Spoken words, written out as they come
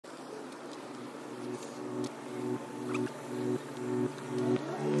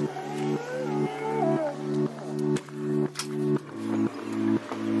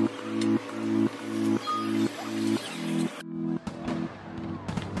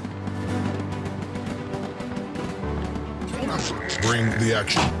Bring the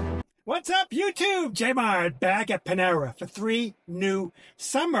action. What's up, YouTube? J-Mart back at Panera for 3 new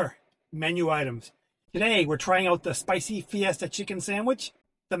summer menu items. Today, we're trying out the spicy Fiesta chicken sandwich,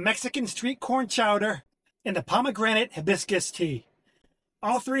 the Mexican street corn chowder, and the pomegranate hibiscus tea.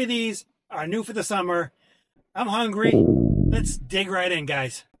 All 3 of these are new for the summer. I'm hungry. Let's dig right in,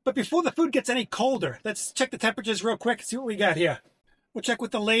 guys. But before the food gets any colder, let's check the temperatures real quick, see what we got here. We'll check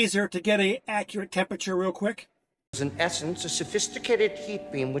with the laser to get an accurate temperature real quick. Is in essence a sophisticated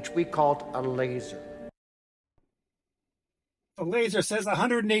heat beam which we called a laser. The laser says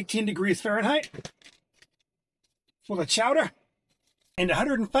 118 degrees Fahrenheit for the chowder and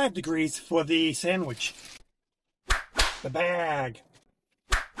 105 degrees for the sandwich. The bag.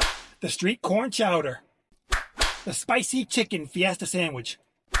 The street corn chowder. The spicy chicken Fiesta sandwich.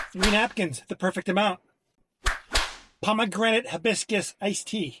 3 napkins, the perfect amount. Pomegranate hibiscus iced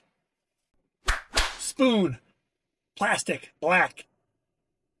tea. Spoon. Plastic, black.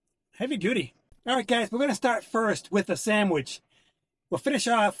 Heavy duty. All right, guys, we're going to start first with the sandwich. We'll finish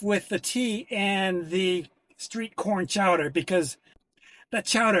off with the tea and the street corn chowder because that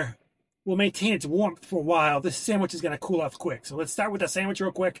chowder will maintain its warmth for a while. This sandwich is going to cool off quick. So let's start with the sandwich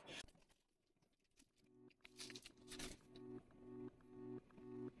real quick.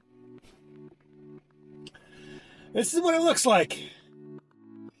 This is what it looks like.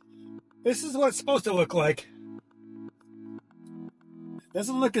 This is what it's supposed to look like.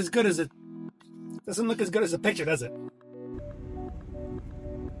 Doesn't look as good as the picture, does it?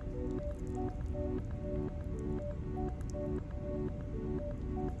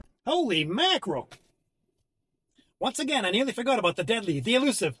 Holy mackerel! Once again, I nearly forgot about the deadly, the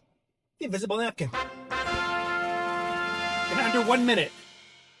elusive, the invisible napkin. In under 1 minute,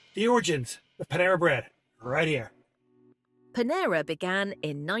 the origins of Panera Bread, right here. Panera began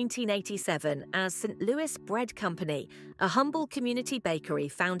in 1987 as St. Louis Bread Company, a humble community bakery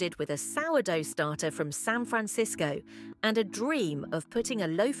founded with a sourdough starter from San Francisco and a dream of putting a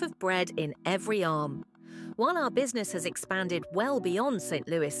loaf of bread in every arm. While our business has expanded well beyond St.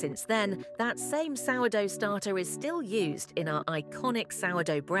 Louis since then, that same sourdough starter is still used in our iconic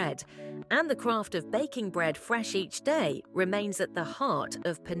sourdough bread, and the craft of baking bread fresh each day remains at the heart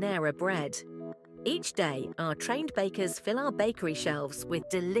of Panera Bread. Each day, our trained bakers fill our bakery shelves with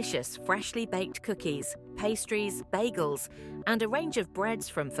delicious, freshly baked cookies, pastries, bagels, and a range of breads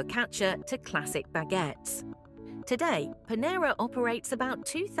from focaccia to classic baguettes. Today, Panera operates about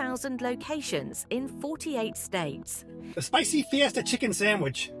 2,000 locations in 48 states. The spicy Fiesta chicken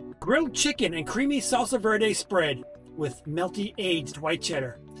sandwich. Grilled chicken and creamy salsa verde spread with melty aged white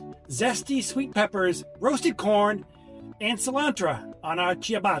cheddar. Zesty sweet peppers, roasted corn, and cilantro on our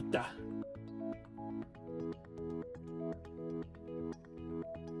ciabatta.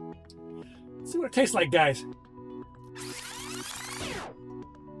 See what it tastes like, guys.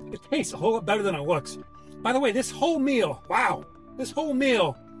 It tastes a whole lot better than it looks. By the way, this whole meal, wow, this whole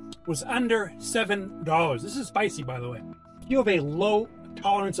meal was under $7. This is spicy, by the way. If you have a low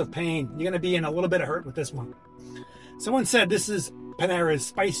tolerance of pain, you're going to be in a little bit of hurt with this one. Someone said this is Panera's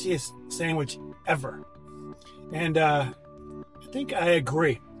spiciest sandwich ever. And I think I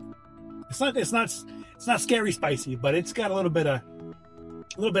agree. It's not scary spicy, but it's got a little bit of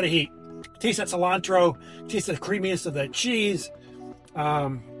heat. Taste that cilantro, taste the creaminess of that cheese.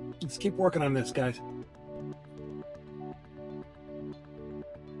 Let's keep working on this, guys.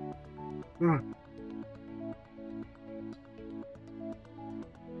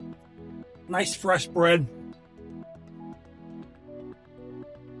 Nice fresh bread.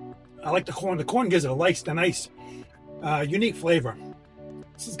 I like the corn. The corn gives it a nice, unique flavor.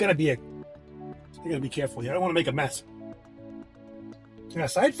 This is gonna be you gotta be careful. You don't want to make a mess. And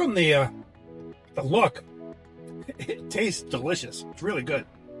aside from the look, it tastes delicious. It's really good.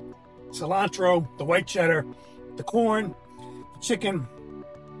 Cilantro, the white cheddar, the corn, the chicken.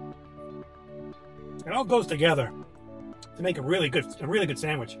 It all goes together to make a really good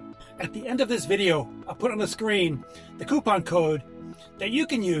sandwich. At the end of this video, I'll put on the screen the coupon code that you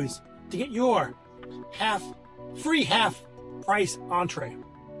can use to get your free half price entree.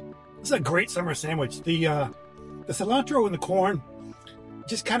 This is a great summer sandwich. The cilantro and the corn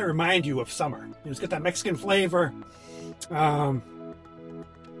just kind of remind you of summer. It's got that Mexican flavor. I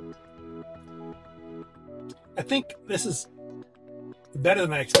think this is better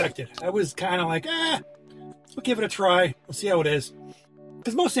than I expected. I was kind of like, we'll give it a try. We'll see how it is.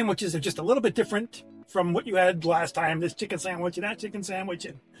 Because most sandwiches are just a little bit different from what you had last time. This chicken sandwich and that chicken sandwich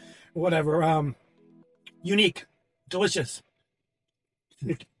and whatever. Unique, delicious,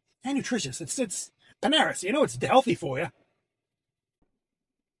 and nutritious. It's Panera, so you know it's healthy for you.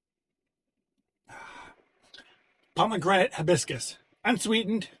 pomegranate hibiscus,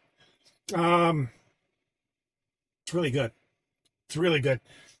 unsweetened. It's really good. It's really good.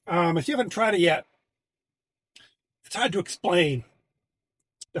 If you haven't tried it yet, it's hard to explain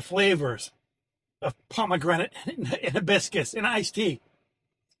the flavors of pomegranate and hibiscus in iced tea.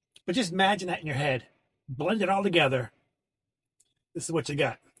 But just imagine that in your head. Blend it all together. This is what you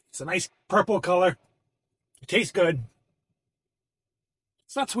got. It's a nice purple color. It tastes good.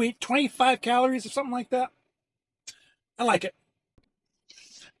 It's not sweet. 25 calories or something like that. I like it.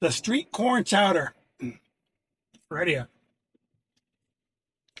 The street corn chowder. Right here.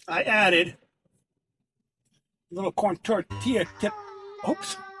 I added a little corn tortilla tip.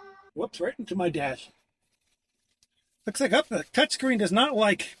 Oops. Whoops, right into my dash. Looks like the touchscreen does not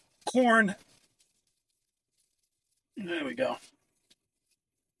like corn. There we go.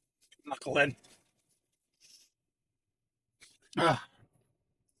 Knucklehead. How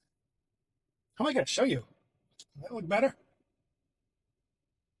am I going to show you? Does that look better?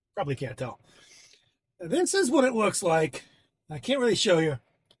 Probably can't tell. This is what it looks like. I can't really show you.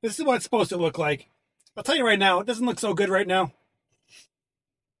 This is what it's supposed to look like. I'll tell you right now, it doesn't look so good right now.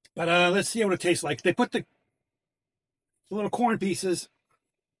 But let's see what it tastes like. They put the little corn pieces.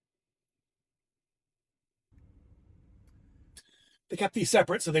 They kept these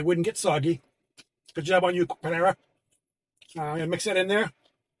separate so they wouldn't get soggy. Good job on you, Panera. I'm going to mix that in there.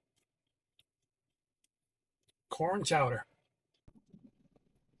 Corn chowder.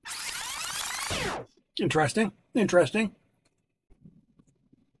 Interesting. Interesting.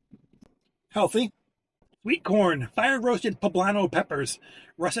 Healthy. Sweet corn, fire-roasted poblano peppers,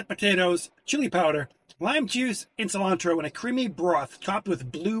 russet potatoes, chili powder, lime juice, and cilantro in a creamy broth topped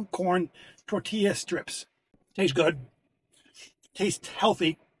with blue corn tortilla strips. Tastes good. Tastes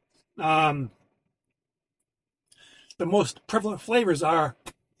healthy. The most prevalent flavors are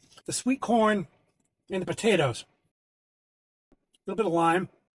the sweet corn and the potatoes. A little bit of lime.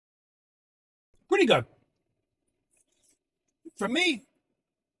 Pretty good. For me,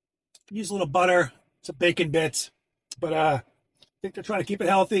 use a little butter, some bacon bits, but I think they're trying to keep it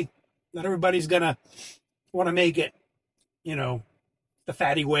healthy. Not everybody's gonna want to make it, the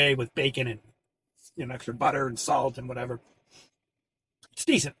fatty way with bacon and extra butter and salt and whatever. It's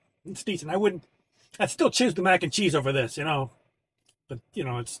decent. It's decent. I'd still choose the mac and cheese over this, but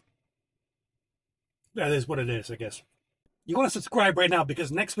that is what it is, I guess. You want to subscribe right now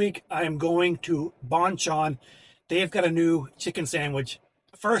because next week I am going to Bonchon. They've got a new chicken sandwich.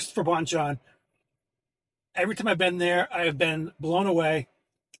 First for Bonchon. Every time I've been there, I have been blown away.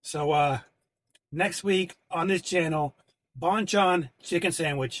 So next week on this channel, Bonchon chicken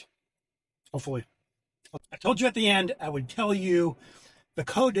sandwich. Hopefully. I told you at the end I would tell you the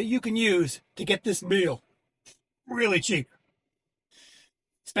code that you can use to get this meal. Really cheap.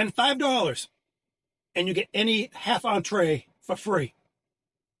 Spend $5 and you get any half entree for free.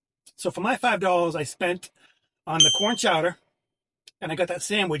 So for my $5 I spent on the corn chowder and I got that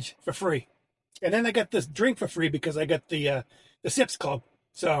sandwich for free. And then I got this drink for free because I got the Sips Club.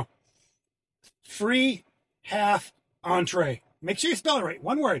 So, free half entree. Make sure you spell it right.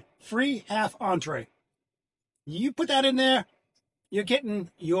 One word. Free half entree. You put that in there, you're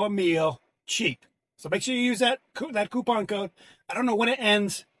getting your meal cheap. So make sure you use that coupon code. I don't know when it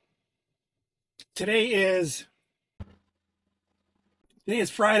ends. Today is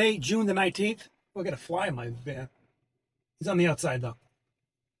Friday, June the 19th. We're going to fly in my van. He's on the outside, though.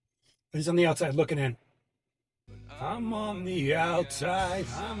 He's on the outside looking in. I'm on the outside.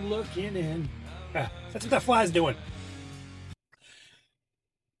 I'm looking in. That's what that fly's doing.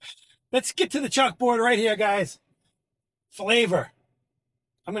 Let's get to the chalkboard right here, guys. Flavor.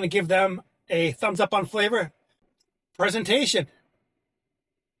 I'm going to give them a thumbs up on flavor. Presentation.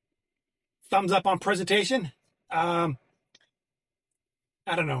 Thumbs up on presentation. I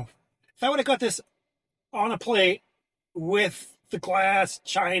don't know. If I would have got this on a plate with the glass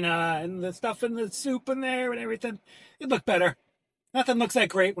china and the stuff in the soup in there and everything, it'd look better. Nothing looks that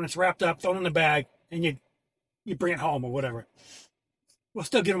great when it's wrapped up, thrown in a bag, and you bring it home or whatever. We'll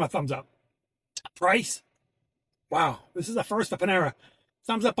still give them a thumbs up. Price? Wow, this is a first for Panera.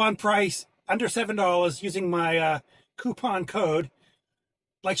 Thumbs up on price, under $7 using my coupon code.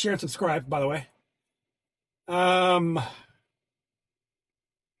 Like, share, and subscribe, by the way.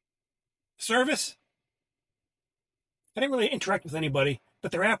 Service? I didn't really interact with anybody,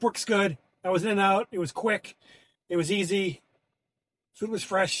 but their app works good. I was in and out. It was quick. It was easy. Food was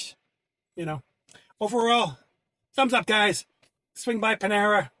fresh. Overall, thumbs up, guys. Swing by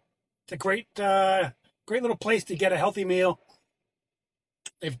Panera. It's a great little place to get a healthy meal.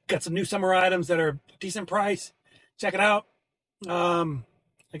 They've got some new summer items that are decent price. Check it out.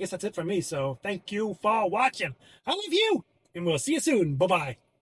 I guess that's it for me. So thank you for watching. I love you, and we'll see you soon. Bye-bye.